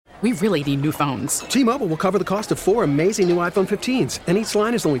We really need new phones. T-Mobile will cover the cost of 4 amazing new iPhone 15s, and each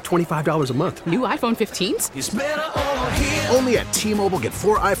line is only $25 a month. New iPhone 15s? It's better over here. Only at T-Mobile, get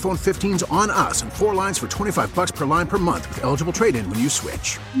 4 iPhone 15s on us and 4 lines for $25 per line per month with eligible trade-in when you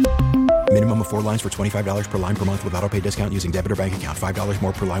switch. Minimum of 4 lines for $25 per line per month with autopay discount using debit or bank account. $5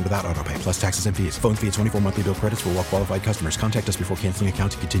 more per line without autopay, plus taxes and fees. Phone fee at 24 monthly bill credits for well-qualified customers. Contact us before canceling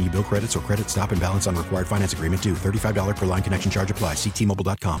account to continue bill credits or credit stop and balance on required finance agreement due. $35 per line connection charge applies. See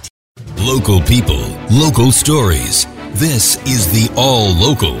T-Mobile.com. Local people, local stories. This is the All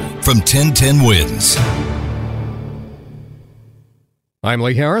Local from 1010 Wins. I'm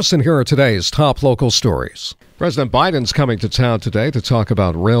Lee Harris, and here are today's top local stories. President Biden's coming to town today to talk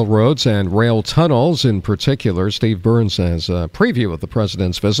about railroads and rail tunnels. In particular, Steve Burns has a preview of the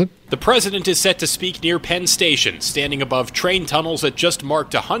president's visit. The president is set to speak near Penn Station, standing above train tunnels that just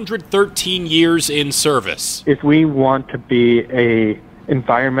marked 113 years in service. If we want to be a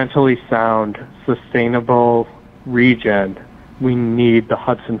environmentally sound, sustainable region, we need the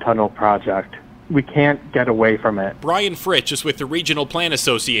Hudson Tunnel Project. We can't get away from it. Brian Fritch is with the Regional Plan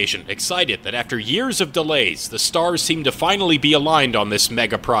Association, excited that after years of delays, the stars seem to finally be aligned on this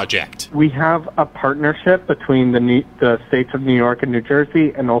mega project. We have a partnership between the states of New York and New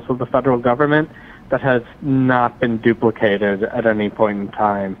Jersey and also the federal government that has not been duplicated at any point in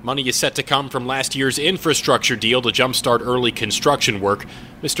time. Money is set to come from last year's infrastructure deal to jumpstart early construction work.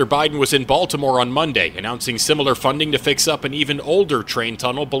 Mr. Biden was in Baltimore on Monday, announcing similar funding to fix up an even older train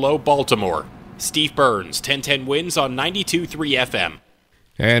tunnel below Baltimore. Steve Burns, 1010 Wins on 92.3 FM.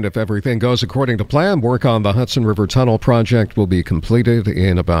 And if everything goes according to plan, work on the Hudson River Tunnel project will be completed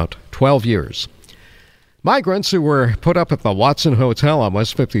in about 12 years. Migrants who were put up at the Watson Hotel on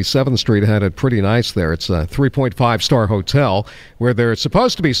West 57th Street had it pretty nice there. It's a 3.5-star hotel. Where they're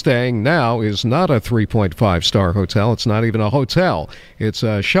supposed to be staying now is not a 3.5-star hotel. It's not even a hotel. It's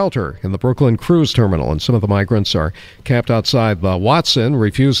a shelter in the Brooklyn Cruise Terminal, and some of the migrants are camped outside the Watson,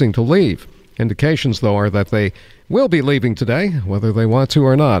 refusing to leave. Indications, though, are that they will be leaving today, whether they want to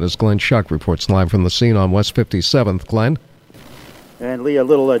or not, as Glenn Schuck reports live from the scene on West 57th. Glenn? And Lee, a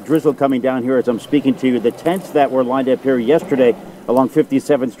little drizzle coming down here as I'm speaking to you. The tents that were lined up here yesterday along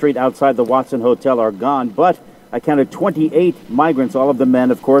 57th Street outside the Watson Hotel are gone, but I counted 28 migrants, all of them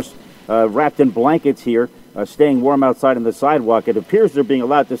men, of course, wrapped in blankets here, staying warm outside on the sidewalk. It appears they're being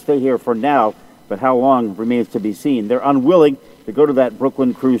allowed to stay here for now, but how long remains to be seen. They're unwilling to go to that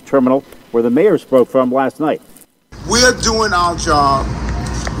Brooklyn Cruise Terminal where the mayor spoke from last night. We're doing our job.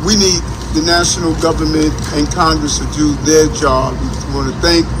 We need the national government and Congress to do their job. We want to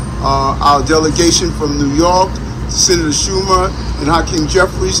thank our delegation from New York, Senator Schumer and Hakeem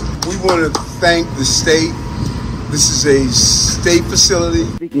Jeffries. We want to thank the state. This is a state facility.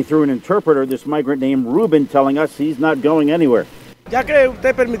 Speaking through an interpreter, this migrant named Ruben telling us he's not going anywhere.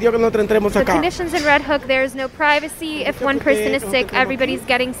 The conditions in Red Hook, there is no privacy. If one person is sick, everybody's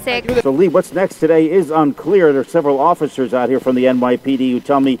getting sick. So, Lee, what's next today is unclear. There are several officers out here from the NYPD who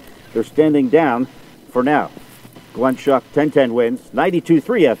tell me they're standing down for now. Glenn Schuck, 1010 Wins,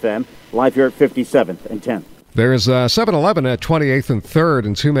 92.3 FM, live here at 57th and 10th. There's a 7-Eleven at 28th and 3rd,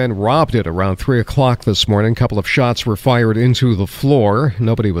 and 2 men robbed it around 3 o'clock this morning. A couple of shots were fired into the floor.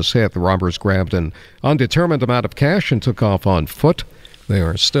 Nobody was hit. The robbers grabbed an undetermined amount of cash and took off on foot. They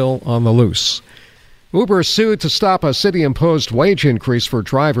are still on the loose. Uber sued to stop a city-imposed wage increase for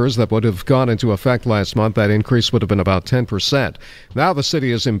drivers that would have gone into effect last month. That increase would have been about 10%. Now the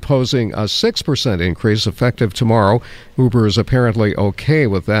city is imposing a 6% increase effective tomorrow. Uber is apparently okay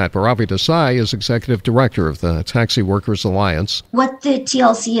with that. Baravi Desai is executive director of the Taxi Workers Alliance. What the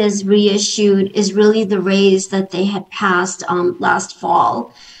TLC has reissued is really the raise that they had passed last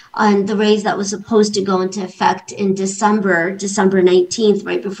fall. And the raise that was supposed to go into effect in December 19th,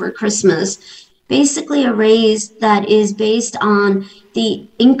 right before Christmas. Basically a raise that is based on the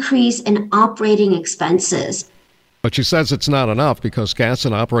increase in operating expenses. But she says it's not enough because gas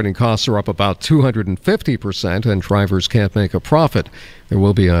and operating costs are up about 250% and drivers can't make a profit. There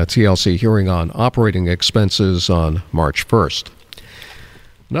will be a TLC hearing on operating expenses on March 1st.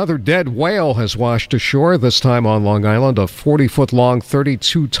 Another dead whale has washed ashore, this time on Long Island, a 40-foot-long,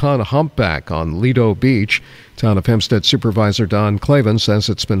 32-ton humpback on Lido Beach. Town of Hempstead Supervisor Don Clavin says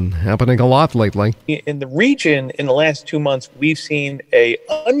it's been happening a lot lately. In the region, in the last 2 months, we've seen a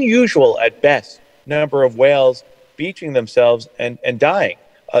unusual, at best, number of whales beaching themselves and dying.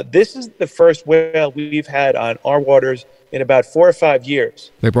 This is the first whale we've had on our waters in about 4 or 5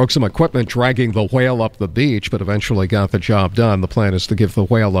 years. They broke some equipment dragging the whale up the beach, but eventually got the job done. The plan is to give the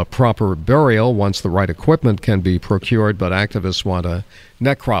whale a proper burial once the right equipment can be procured, but activists want a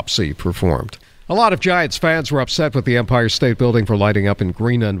necropsy performed. A lot of Giants fans were upset with the Empire State Building for lighting up in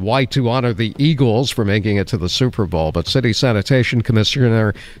green and white to honor the Eagles for making it to the Super Bowl. But City Sanitation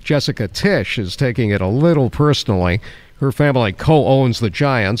Commissioner Jessica Tisch is taking it a little personally. Her family co-owns the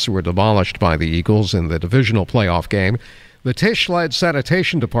Giants, who were demolished by the Eagles in the divisional playoff game. The Tisch-led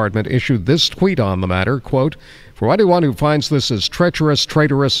sanitation department issued this tweet on the matter, quote, "For anyone who finds this as treacherous,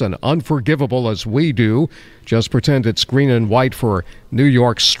 traitorous, and unforgivable as we do, just pretend it's green and white for New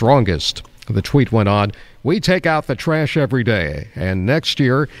York's strongest." The tweet went on, "We take out the trash every day, and next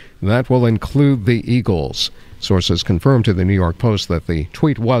year that will include the Eagles." Sources confirmed to the New York Post that the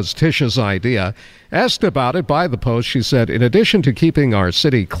tweet was Tisch's idea. Asked about it by the Post, she said, "In addition to keeping our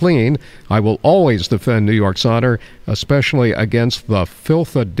city clean, I will always defend New York's honor, especially against the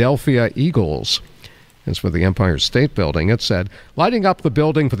Philadelphia Eagles." As for the Empire State Building, it said, "Lighting up the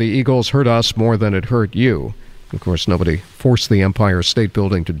building for the Eagles hurt us more than it hurt you." Of course, nobody forced the Empire State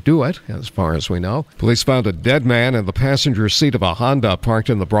Building to do it, as far as we know. Police found a dead man in the passenger seat of a Honda parked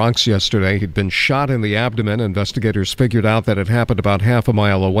in the Bronx yesterday. He'd been shot in the abdomen. Investigators figured out that it happened about half a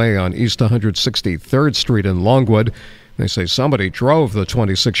mile away on East 163rd Street in Longwood. They say somebody drove the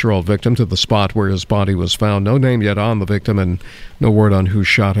 26-year-old victim to the spot where his body was found. No name yet on the victim and no word on who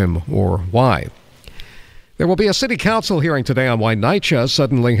shot him or why. There will be a city council hearing today on why NYCHA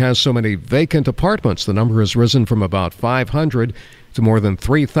suddenly has so many vacant apartments. The number has risen from about 500 to more than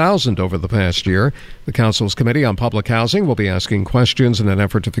 3,000 over the past year. The council's Committee on Public Housing will be asking questions in an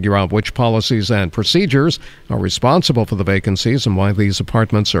effort to figure out which policies and procedures are responsible for the vacancies and why these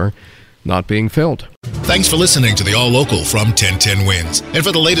apartments are not being filled. Thanks for listening to the All Local from 1010 Wins. And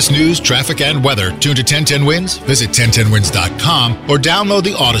for the latest news, traffic, and weather, tune to 1010 Wins, visit 1010wins.com, or download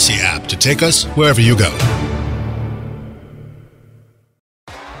the Odyssey app to take us wherever you go.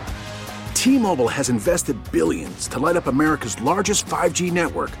 T-Mobile has invested billions to light up America's largest 5G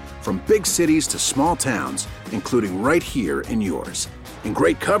network, from big cities to small towns, including right here in yours. And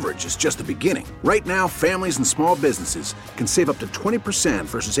great coverage is just the beginning. Right now, families and small businesses can save up to 20%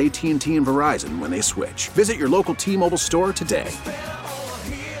 versus AT&T and Verizon when they switch. Visit your local T-Mobile store today.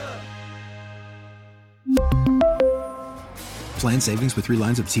 Plan savings with 3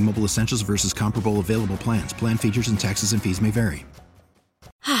 lines of T-Mobile Essentials versus comparable available plans. Plan features and taxes and fees may vary.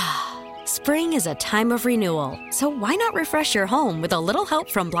 Spring is a time of renewal, so why not refresh your home with a little help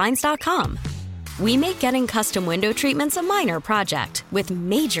from Blinds.com? We make getting custom window treatments a minor project with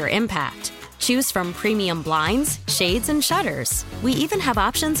major impact. Choose from premium blinds, shades, and shutters. We even have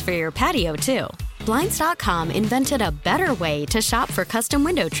options for your patio, too. Blinds.com invented a better way to shop for custom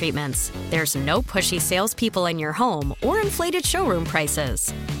window treatments. There's no pushy salespeople in your home or inflated showroom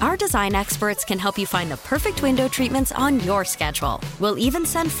prices. Our design experts can help you find the perfect window treatments on your schedule. We'll even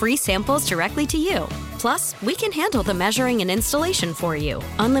send free samples directly to you. Plus, we can handle the measuring and installation for you.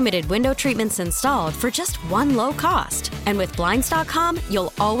 Unlimited window treatments installed for just one low cost. And with Blinds.com,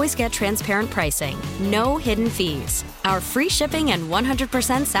 you'll always get transparent pricing. No hidden fees. Our free shipping and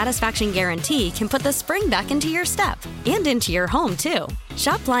 100% satisfaction guarantee can put the spring back into your step and into your home, too.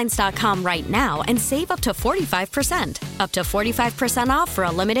 Shop Blinds.com right now and save up to 45%. Up to 45% off for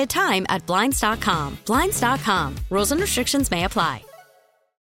a limited time at Blinds.com. Blinds.com. Rules and restrictions may apply.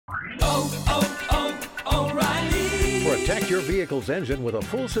 Protect your vehicle's engine with a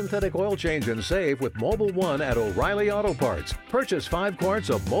full synthetic oil change and save with Mobil 1 at O'Reilly Auto Parts. Purchase 5 quarts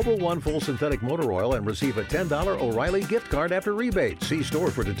of Mobil 1 full synthetic motor oil and receive a $10 O'Reilly gift card after rebate. See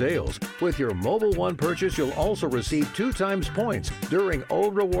store for details. With your Mobil 1 purchase, you'll also receive 2 times points during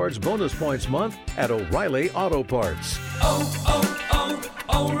Old Rewards Bonus Points Month at O'Reilly Auto Parts.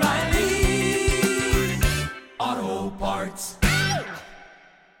 O'Reilly Auto Parts.